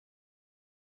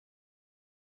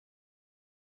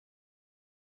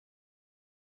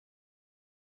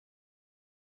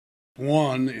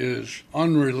One is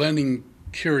unrelenting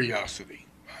curiosity.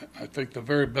 I think the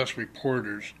very best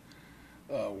reporters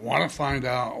want to find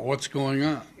out what's going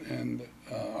on and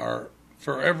are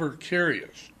forever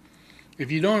curious.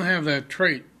 If you don't have that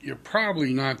trait, you're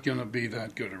probably not going to be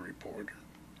that good a reporter.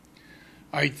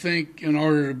 I think in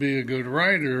order to be a good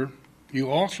writer,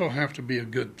 you also have to be a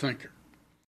good thinker.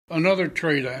 Another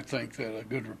trait I think that a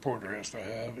good reporter has to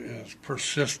have is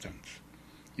persistence.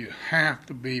 You have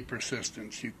to be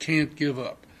persistent. You can't give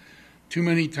up. Too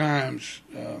many times,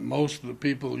 most of the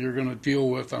people you're going to deal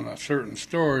with on a certain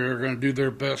story are going to do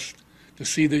their best to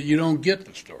see that you don't get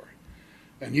the story.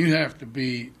 And you have to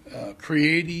be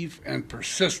creative and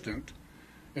persistent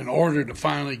in order to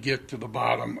finally get to the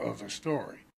bottom of the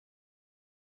story.